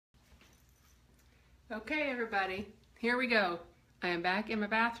Okay, everybody, here we go. I am back in my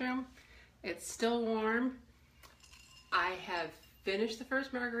bathroom. It's still warm. I have finished the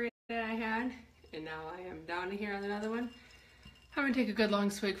first margarita I had, and now I am down to here on another one. I'm gonna take a good long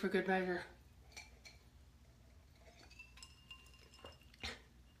swig for good measure.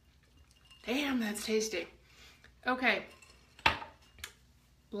 Damn, that's tasty. Okay,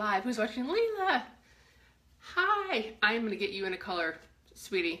 live, who's watching? Leela. Hi, I am gonna get you in a color,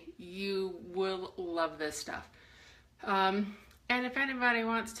 sweetie. You will love this stuff. And if anybody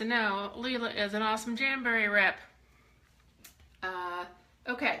wants to know, Leela is an awesome Jamberry rep.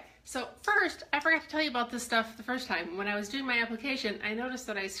 Okay, so first, I forgot to tell you about this stuff the first time. When I was doing my application, I noticed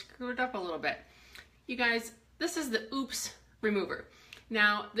that I screwed up a little bit. You guys, this is the Oops Remover.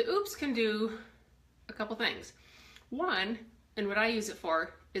 Now, the Oops can do a couple things. One, and what I use it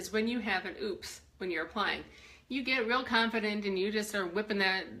for, is when you have an oops when you're applying. You get real confident and you just are whipping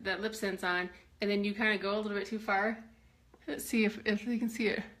that LipSense on, and then you kind of go a little bit too far. Let's see if you can see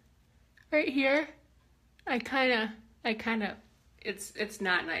it. Right here, I kind of, it's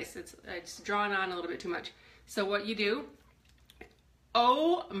not nice. It's drawn on a little bit too much. So what you do,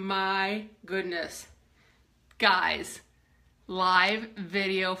 oh my goodness. Guys, live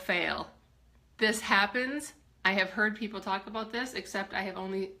video fail. This happens. I have heard people talk about this, except I have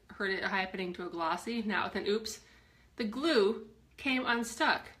only heard it happening to a glossy. Now with an oops, the glue came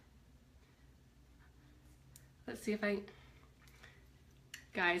unstuck. Let's see if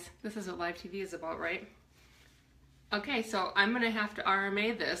guys, this is what live TV is about, right? Okay, so I'm gonna have to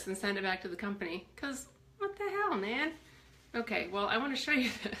RMA this and send it back to the company, because what the hell, man? Okay, well, I wanna show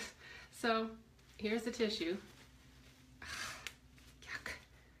you this. So, here's the tissue. Yuck.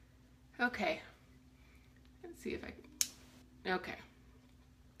 Okay, let's see if I can, okay.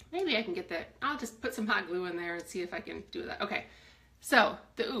 Maybe I can get that. I'll just put some hot glue in there and see if I can do that. Okay, so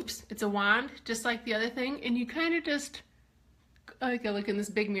the oops, it's a wand, just like the other thing, and you kind of just, like I look in this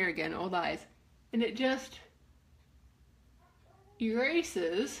big mirror again, old eyes, and it just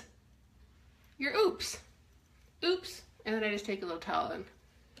erases your oops. Oops, and then I just take a little towel and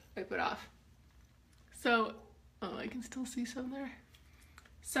wipe it off. So, oh, I can still see some there.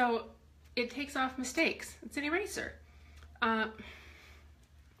 So, it takes off mistakes. It's an eraser.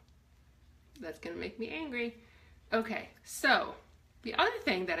 That's gonna make me angry. Okay, so the other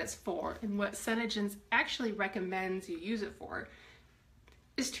thing that it's for, and what Senegens actually recommends you use it for,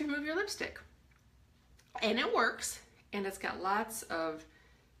 is to remove your lipstick. And it works, and it's got lots of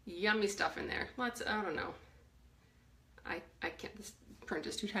yummy stuff in there. Lots, I don't know. I can't, this print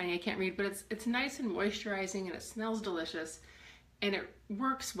is too tiny, I can't read, but it's nice and moisturizing, and it smells delicious, and it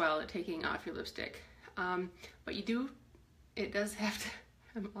works well at taking off your lipstick. But it does have to,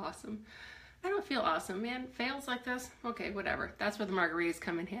 I'm awesome. I don't feel awesome, man. Fails like this? Okay, whatever. That's where the margaritas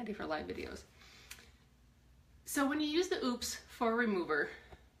come in handy for live videos. So when you use the oops for a remover,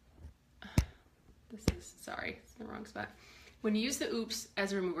 sorry, it's in the wrong spot. When you use the oops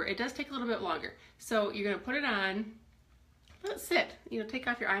as a remover, it does take a little bit longer. So you're gonna put it on, let it sit. You know, take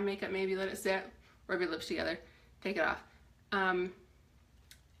off your eye makeup, maybe let it sit, rub your lips together, take it off. And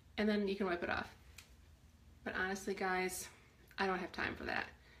then you can wipe it off. But honestly, guys, I don't have time for that.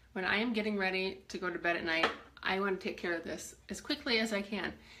 When I am getting ready to go to bed at night, I want to take care of this as quickly as I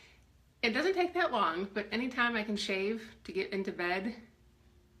can. It doesn't take that long, but anytime I can shave to get into bed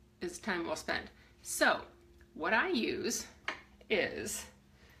is time well spent. So, what I use is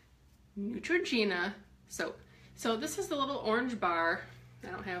Neutrogena soap. So this is the little orange bar.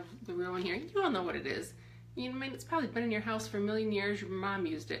 I don't have the real one here. You all know what it is. You know, I mean, it's probably been in your house for a million years. Your mom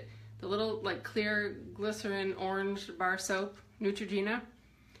used it. The little like clear glycerin orange bar soap, Neutrogena.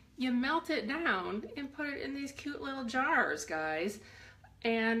 You melt it down and put it in these cute little jars, guys.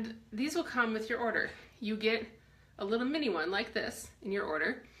 And these will come with your order. You get a little mini one like this in your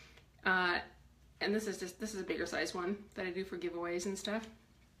order. And this is a bigger size one that I do for giveaways and stuff.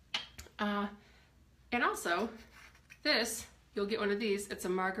 And also, this, you'll get one of these. It's a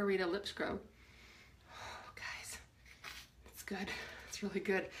margarita lip scrub. Oh, guys, it's good. It's really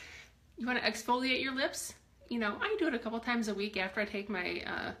good. You want to exfoliate your lips? You know, I do it a couple times a week after I take my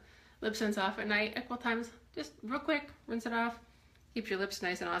LipSense off at night. A couple times, just real quick, rinse it off. Keeps your lips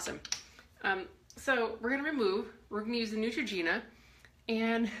nice and awesome. So we're gonna remove. We're gonna use the Neutrogena,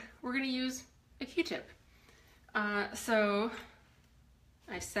 and we're gonna use a Q-tip. So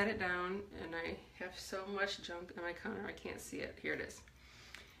I set it down, and I have so much junk on my counter I can't see it. Here it is.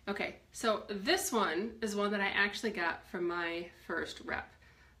 Okay, so this one is one that I actually got from my first rep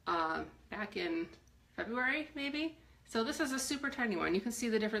back in February, maybe. So this is a super tiny one. You can see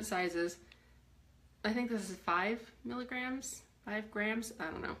the different sizes. I think this is 5 milligrams, 5 grams. I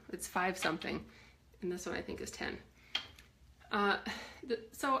don't know. It's 5 something. and this one I think is 10.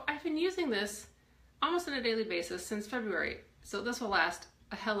 So I've been using this almost on a daily basis since February, so this will last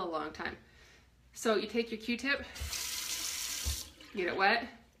a hella long time. So you take your Q-tip, get it wet,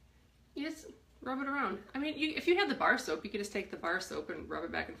 you just rub it around. I mean, if you had the bar soap, you could just take the bar soap and rub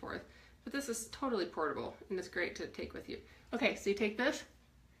it back and forth. But this is totally portable, and it's great to take with you. Okay, so you take this,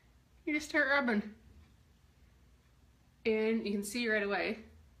 you just start rubbing. And you can see right away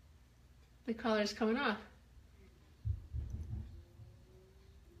the color's coming off.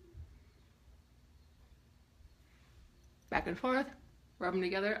 Back and forth, rub them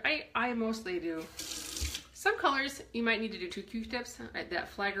together. I mostly do. Some colors, you might need to do 2 Q-tips. That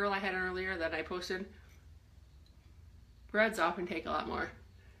flag girl I had earlier that I posted, reds often take a lot more.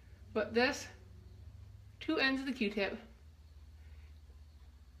 But this, 2 ends of the Q-tip,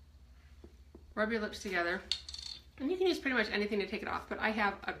 rub your lips together, and you can use pretty much anything to take it off, but I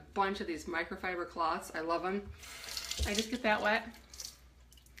have a bunch of these microfiber cloths. I love them. I just get that wet.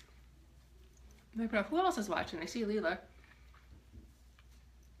 Wipe it off. Who else is watching? I see Leela.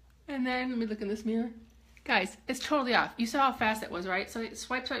 And then, let me look in this mirror. Guys, it's totally off. You saw how fast it was, right? So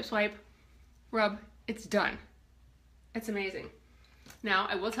swipe, swipe, swipe, rub, it's done. It's amazing. Now,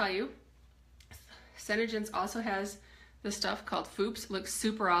 I will tell you, Synergens also has this stuff called Foops. It looks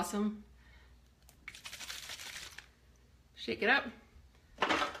super awesome. Shake it up.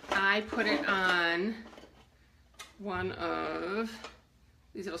 I put it on one of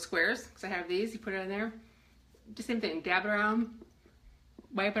these little squares, because I have these. You put it in there. The same thing, dab it around,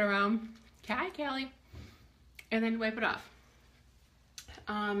 wipe it around. Hi, Callie. And then wipe it off.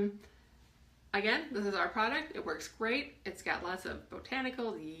 Again, this is our product. It works great. It's got lots of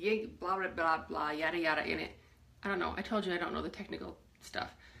botanicals, blah, blah, blah, blah, yada, yada in it. I don't know. I told you I don't know the technical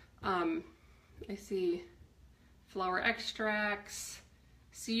stuff. I see flower extracts,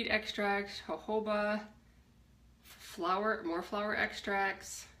 seed extracts, jojoba, more flower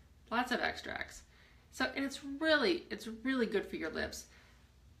extracts, lots of extracts. So, and it's really good for your lips.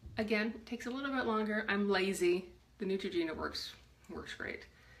 Again, it takes a little bit longer. I'm lazy. The Neutrogena works great.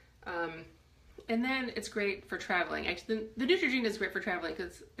 And then it's great for traveling. Actually, the Neutrogena is great for traveling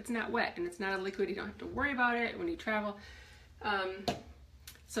because it's not wet and it's not a liquid. You don't have to worry about it when you travel.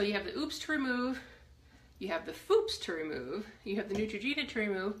 So you have the Oops to remove, you have the Foops to remove, you have the Neutrogena to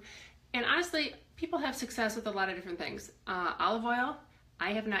remove, and honestly, people have success with a lot of different things. Olive oil,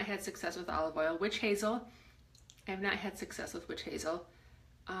 I have not had success with olive oil. Witch hazel, I have not had success with witch hazel.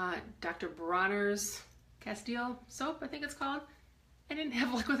 Dr. Bronner's Castile soap, I think it's called. I didn't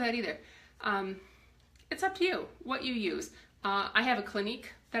have luck with that either. It's up to you what you use. I have a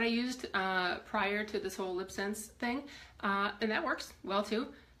Clinique that I used prior to this whole LipSense thing, and that works well too.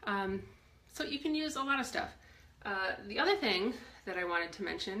 So you can use a lot of stuff. The other thing that I wanted to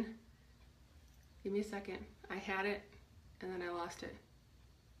mention, give me a second. I had it and then I lost it.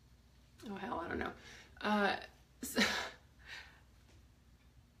 Oh hell, I don't know. So,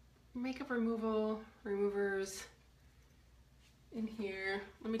 makeup removers in here.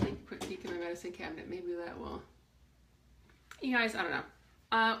 Let me take a quick peek in my medicine cabinet. Maybe that will. You guys, I don't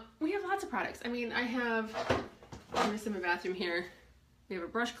know. We have lots of products. I mean, I have, I'm just in my bathroom here. We have a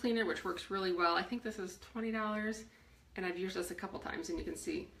brush cleaner, which works really well. I think this is $20, and I've used this a couple times, and you can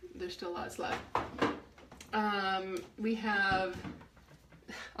see there's still lots left. We have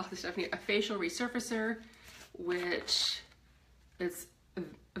all this stuff here. A facial resurfacer, which is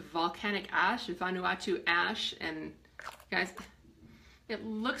volcanic ash, Vanuatu ash, and guys, it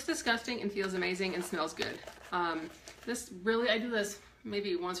looks disgusting and feels amazing and smells good. This really, I do this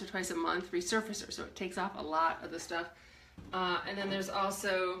maybe once or twice a month, resurfacer, so it takes off a lot of the stuff. And then there's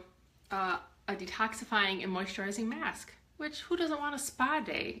also a detoxifying and moisturizing mask, which who doesn't want a spa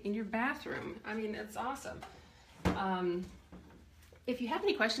day in your bathroom? I mean, it's awesome. If you have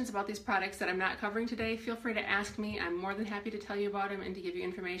any questions about these products that I'm not covering today, feel free to ask me. I'm more than happy to tell you about them and to give you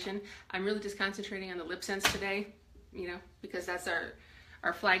information. I'm really just concentrating on the LipSense today, you know, because that's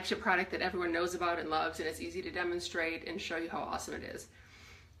our flagship product that everyone knows about and loves, and it's easy to demonstrate and show you how awesome it is.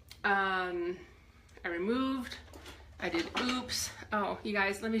 I removed, I did Oops. Oh, you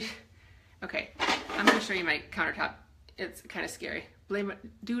guys, let me, okay, I'm gonna show you my countertop. It's kind of scary.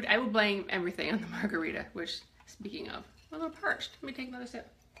 Dude, I will blame everything on the margarita, which, speaking of, I'm a little parched. Let me take another sip.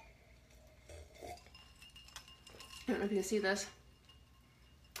 I don't know if you can see this.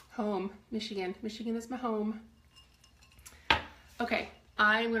 Home, Michigan. Michigan is my home. Okay,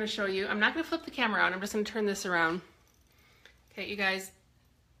 I'm going to show you. I'm not going to flip the camera on. I'm just going to turn this around. Okay, you guys,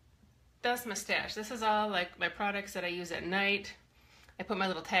 that's my stash. This is all like my products that I use at night. I put my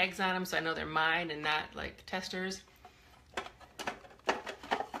little tags on them so I know they're mine and not like testers.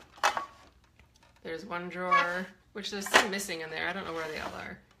 There's one drawer, which there's some missing in there. I don't know where they all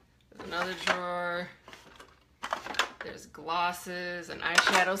are. There's another drawer. There's glosses and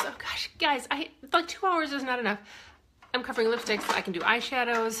eyeshadows. Oh gosh, guys, like 2 hours is not enough. I'm covering lipsticks. I can do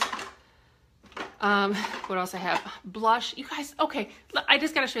eyeshadows. What else I have? Blush. You guys, okay, I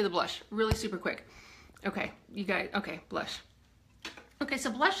just gotta show you the blush really super quick. Okay, you guys, okay, blush. Okay,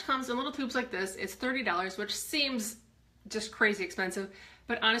 so blush comes in little tubes like this. It's $30, which seems just crazy expensive,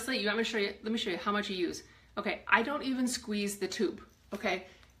 but honestly, you want me to show you, let me show you how much you use. Okay, I don't even squeeze the tube, okay?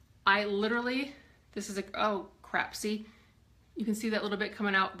 I literally, this is a, oh crap, see? You can see that little bit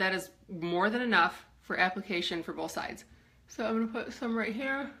coming out. That is more than enough for application for both sides. So I'm gonna put some right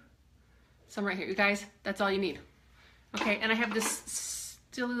here, some right here. You guys, that's all you need. Okay, and I have this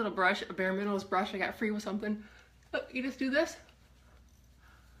silly little brush, a Bare Minerals brush I got free with something. Look, you just do this.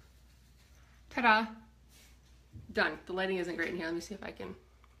 Ta-da. Done. The lighting isn't great in here. Let me see if I can.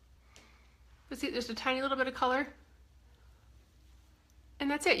 But see, there's a tiny little bit of color. And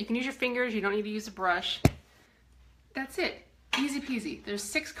that's it. You can use your fingers. You don't need to use a brush. That's it. Easy peasy. There's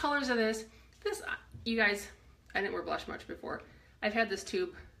 6 colors of this. This, you guys, I didn't wear blush much before. I've had this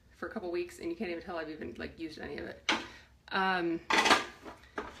tube for a couple weeks and you can't even tell I've even like used any of it.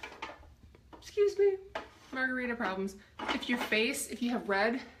 Excuse me. Margarita problems. If your face, if you have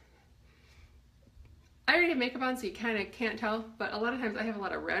red, I already have makeup on, so you kind of can't tell, but a lot of times I have a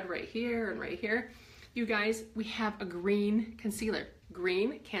lot of red right here and right here. You guys, we have a green concealer.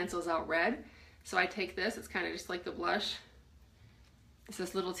 Green cancels out red. So I take this, it's kind of just like the blush. It's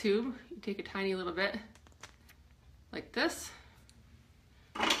this little tube. You take a tiny little bit, like this,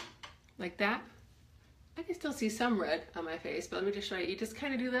 like that. I can still see some red on my face, but let me just show you. You just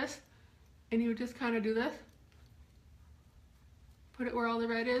kind of do this, and you just kind of do this. Put it where all the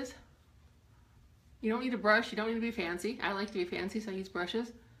red is. You don't need a brush, you don't need to be fancy. I like to be fancy, so I use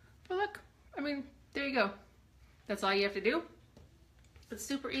brushes. But look, I mean, there you go. That's all you have to do. It's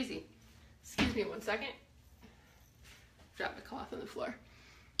super easy. Excuse me 1 second. Drop the cloth on the floor.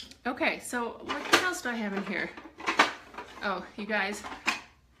 Okay, so what else do I have in here? Oh, you guys.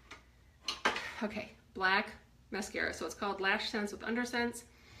 Okay, black mascara. So it's called Lash Sense with Undersense.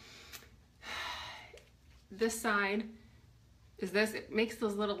 This side is this. It makes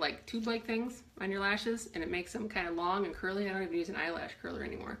those little like tube-like things on your lashes and it makes them kind of long and curly. I don't even use an eyelash curler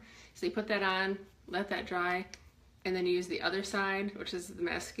anymore. So you put that on, let that dry, and then you use the other side, which is the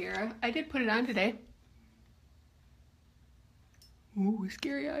mascara. I did put it on today. Ooh,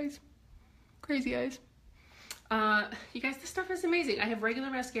 scary eyes. Crazy eyes. You guys, this stuff is amazing. I have regular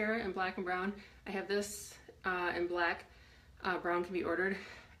mascara in black and brown. I have this in black. Brown can be ordered.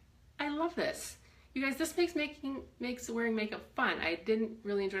 I love this. You guys, this makes wearing makeup fun. I didn't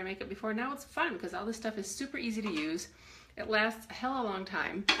really enjoy makeup before. Now it's fun because all this stuff is super easy to use. It lasts a hell of a long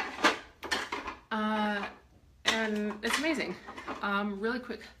time. And it's amazing. Really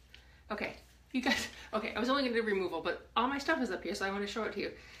quick. Okay, you guys, okay, I was only gonna do removal, but all my stuff is up here, so I want to show it to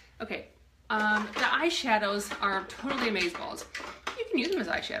you. Okay, the eyeshadows are totally amazeballs. You can use them as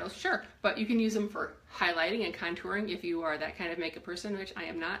eyeshadows, sure, but you can use them for highlighting and contouring if you are that kind of makeup person, which I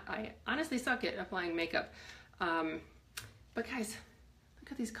am not. I honestly suck at applying makeup. But guys,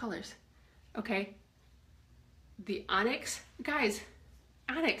 look at these colors. Okay, the Onyx, guys,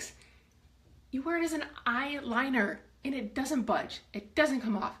 Onyx, you wear it as an eyeliner and it doesn't budge. It doesn't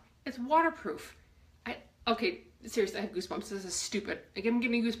come off. It's waterproof. Okay, seriously, I have goosebumps. This is stupid. I'm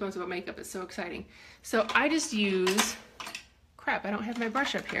getting goosebumps about makeup. It's so exciting. So I just use, crap, I don't have my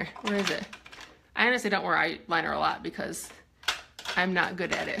brush up here. Where is it? I honestly don't wear eyeliner a lot because I'm not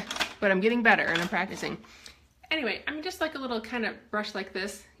good at it, but I'm getting better and I'm practicing. Anyway, I'm just like a little kind of brush like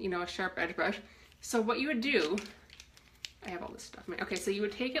this, you know, a sharp edge brush. So what you would do, I have all this stuff. Okay, so you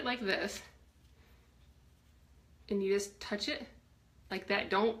would take it like this and you just touch it like that.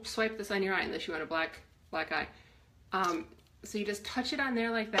 Don't swipe this on your eye unless you want a black eye. So you just touch it on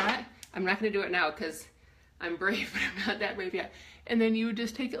there like that. I'm not gonna do it now because I'm brave, but I'm not that brave yet. And then you would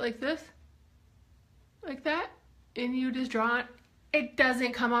just take it like this, like that, and you just draw it. It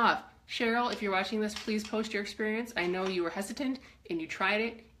doesn't come off. Cheryl, if you're watching this, please post your experience. I know you were hesitant and you tried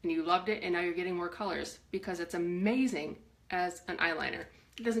it and you loved it and now you're getting more colors because it's amazing as an eyeliner.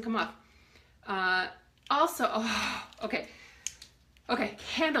 It doesn't come off. Also, oh, okay,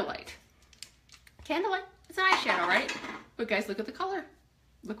 Candlelight. Candlelight, it's an eyeshadow, right? But guys, look at the color.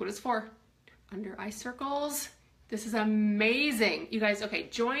 Look what it's for. Under eye circles. This is amazing. You guys, okay,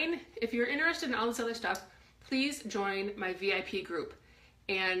 join, if you're interested in all this other stuff, please join my VIP group.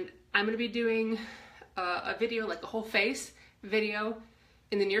 And I'm gonna be doing a video, like a whole face video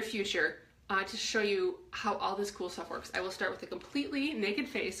in the near future to show you how all this cool stuff works. I will start with a completely naked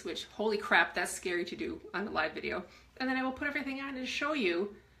face, which holy crap, that's scary to do on a live video. And then I will put everything on and show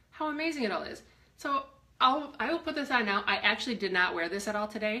you how amazing it all is. So I will put this on now. I actually did not wear this at all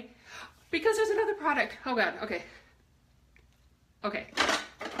today because there's another product. Oh God, okay. Okay.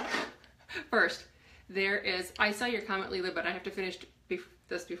 First, there is, I saw your comment, Leela, but I have to finish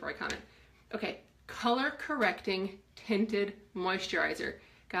this before I comment. Okay, color correcting tinted moisturizer.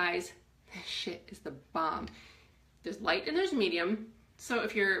 Guys, this shit is the bomb. There's light and there's medium. So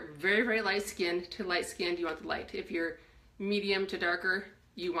if you're very, very light skinned to light skinned, you want the light. If you're medium to darker,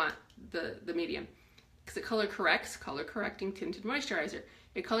 you want the medium. Because it color correcting tinted moisturizer.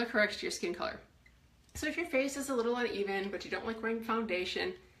 It color corrects your skin color. So if your face is a little uneven, but you don't like wearing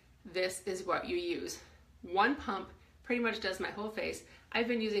foundation, this is what you use. One pump pretty much does my whole face. I've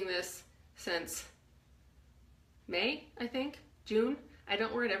been using this since May, I think, June. I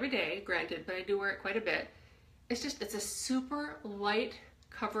don't wear it every day, granted, but I do wear it quite a bit. It's a super light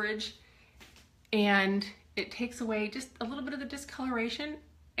coverage, and it takes away just a little bit of the discoloration,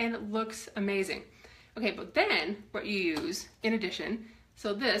 and it looks amazing. Okay, but then what you use in addition,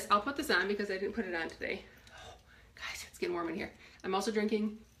 so this, I'll put this on because I didn't put it on today. Oh, guys, it's getting warm in here. I'm also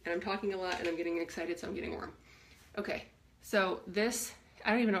drinking, and I'm talking a lot, and I'm getting excited, so I'm getting warm. Okay, so this,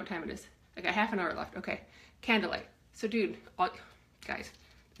 I don't even know what time it is. I got half an hour left. Okay, candlelight. So dude, guys,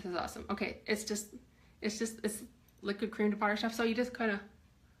 this is awesome. Okay, it's liquid cream to powder stuff. So you just kind of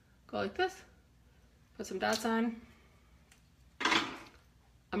go like this, put some dots on. I'm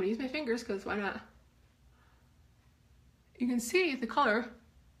gonna use my fingers because why not? You can see the color.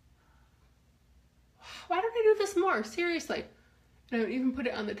 Why don't I do this more? Seriously. And I would even put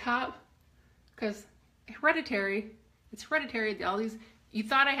it on the top because hereditary, it's hereditary. All these, you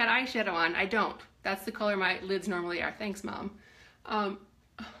thought I had eyeshadow on. I don't. That's the color my lids normally are. Thanks, Mom.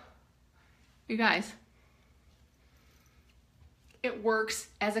 You guys, it works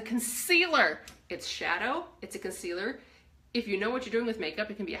as a concealer. It's shadow, it's a concealer. If you know what you're doing with makeup,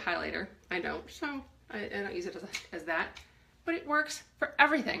 it can be a highlighter. I don't, so I don't use it as that, but it works for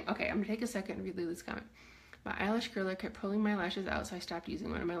everything. Okay, I'm gonna take a second and read Lily's comment. My eyelash curler kept pulling my lashes out, so I stopped using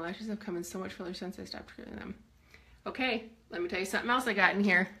one, and my lashes have come in so much further since I stopped curling them. Okay, let me tell you something else I got in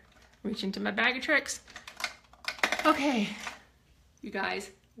here. Reach into my bag of tricks. Okay, you guys,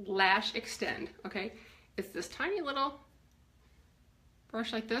 lash extend, okay? It's this tiny little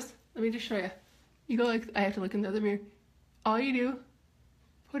brush like this. Let me just show you. You go like, I have to look in the other mirror. All you do,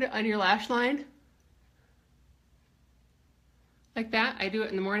 put it on your lash line. Like that. I do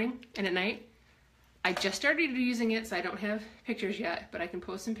it in the morning and at night. I just started using it, so I don't have pictures yet, but I can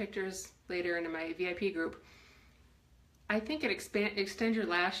post some pictures later into my VIP group. I think it extends your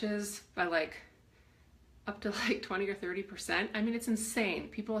lashes by like up to like 20 or 30%. I mean, it's insane.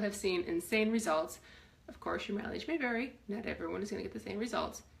 People have seen insane results. Of course, your mileage may vary. Not everyone is going to get the same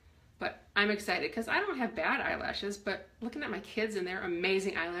results. But I'm excited because I don't have bad eyelashes, but looking at my kids and their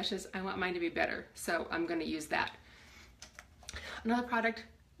amazing eyelashes, I want mine to be better. So I'm going to use that. Another product,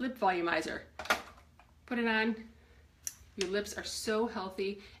 lip volumizer. Put it on. Your lips are so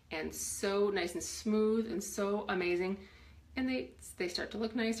healthy and so nice and smooth and so amazing. And they start to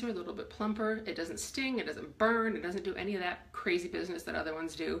look nicer, a little bit plumper. It doesn't sting, it doesn't burn, it doesn't do any of that crazy business that other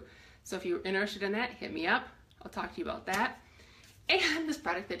ones do. So if you're interested in that, hit me up. I'll talk to you about that. And this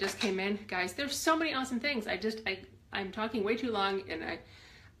product that just came in, guys, there's so many awesome things. I'm talking way too long, and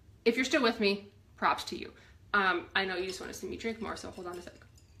if you're still with me, props to you. I know you just want to see me drink more, so hold on a sec.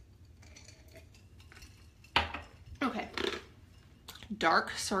 Okay.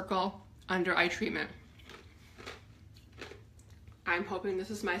 Dark circle under eye treatment. I'm hoping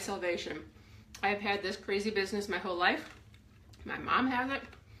this is my salvation. I've had this crazy business my whole life. My mom has it.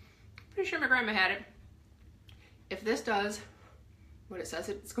 Pretty sure my grandma had it. If this does what it says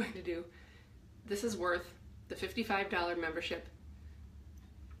it's going to do, this is worth the $55 membership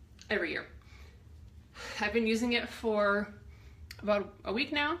every year. I've been using it for about a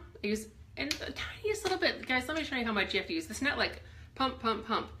week now. I use in the tiniest little bit. Guys, let me show you how much you have to use. It's not like pump, pump,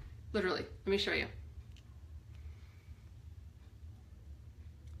 pump. Literally, let me show you.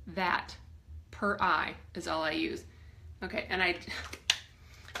 That per eye is all I use. Okay, and I'm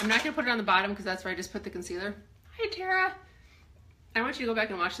not gonna put it on the bottom because that's where I just put the concealer. Hi, Tara. I want you to go back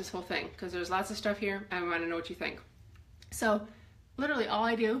and watch this whole thing because there's lots of stuff here. I want to know what you think. So, literally all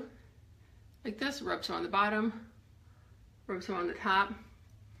I do, like this, rub some on the bottom, rub some on the top.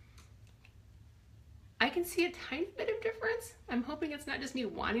 I can see a tiny bit of difference. I'm hoping it's not just me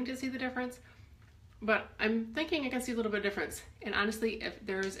wanting to see the difference, but I'm thinking I can see a little bit of difference. And honestly, if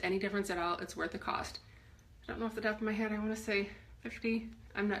there's any difference at all, it's worth the cost. I don't know off the top of my head, I want to say 50,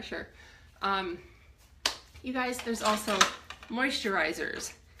 I'm not sure. You guys, there's also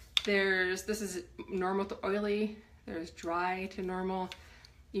moisturizers. This is normal to oily. There's dry to normal.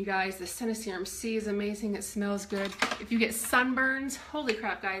 You guys, the Serum C is amazing. It smells good. If you get sunburns, holy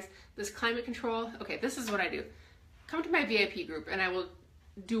crap, guys, this climate control. Okay, this is what I do. Come to my VIP group and I will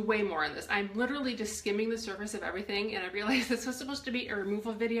do way more on this. I'm literally just skimming the surface of everything, and I realized this was supposed to be a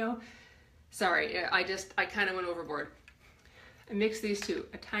removal video. Sorry, I kind of went overboard. I mix these two,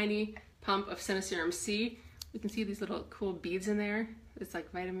 a tiny pump of Serum C. You can see these little cool beads in there. It's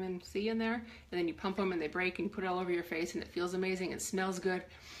like vitamin C in there. And then you pump them and they break and you put it all over your face and it feels amazing. It smells good.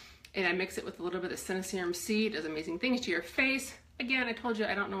 And I mix it with a little bit of Serum C. It does amazing things to your face. Again, I told you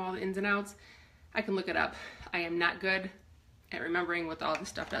I don't know all the ins and outs. I can look it up. I am not good at remembering what all this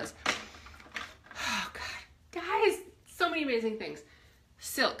stuff does. Oh God, guys, so many amazing things.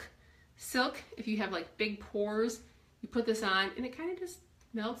 Silk. Silk, if you have like big pores, you put this on and it kind of just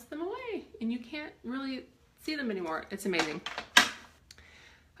melts them away and you can't really see them anymore. It's amazing.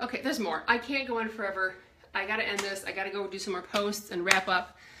 Okay, there's more. I can't go on forever. I gotta end this. I gotta go do some more posts and wrap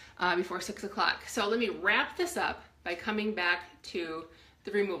up before 6 o'clock. So let me wrap this up by coming back to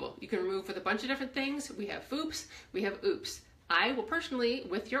the removal. You can remove with a bunch of different things. We have Foops, we have Oops. I will personally,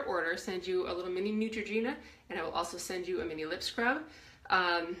 with your order, send you a little mini Neutrogena, and I will also send you a mini lip scrub.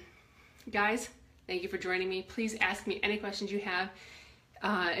 Guys, thank you for joining me. Please ask me any questions you have.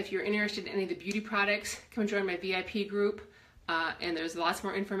 If you're interested in any of the beauty products, come join my VIP group. And there's lots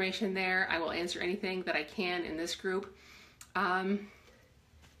more information there. I will answer anything that I can in this group.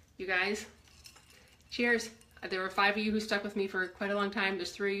 You guys, cheers. There were 5 of you who stuck with me for quite a long time.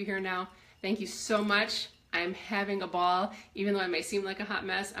 There's 3 of you here now. Thank you so much. I'm having a ball. Even though I may seem like a hot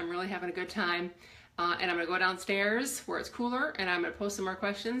mess, I'm really having a good time. And I'm gonna go downstairs where it's cooler and I'm gonna post some more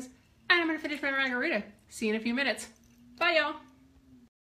questions. And I'm gonna finish my margarita. See you in a few minutes. Bye, y'all.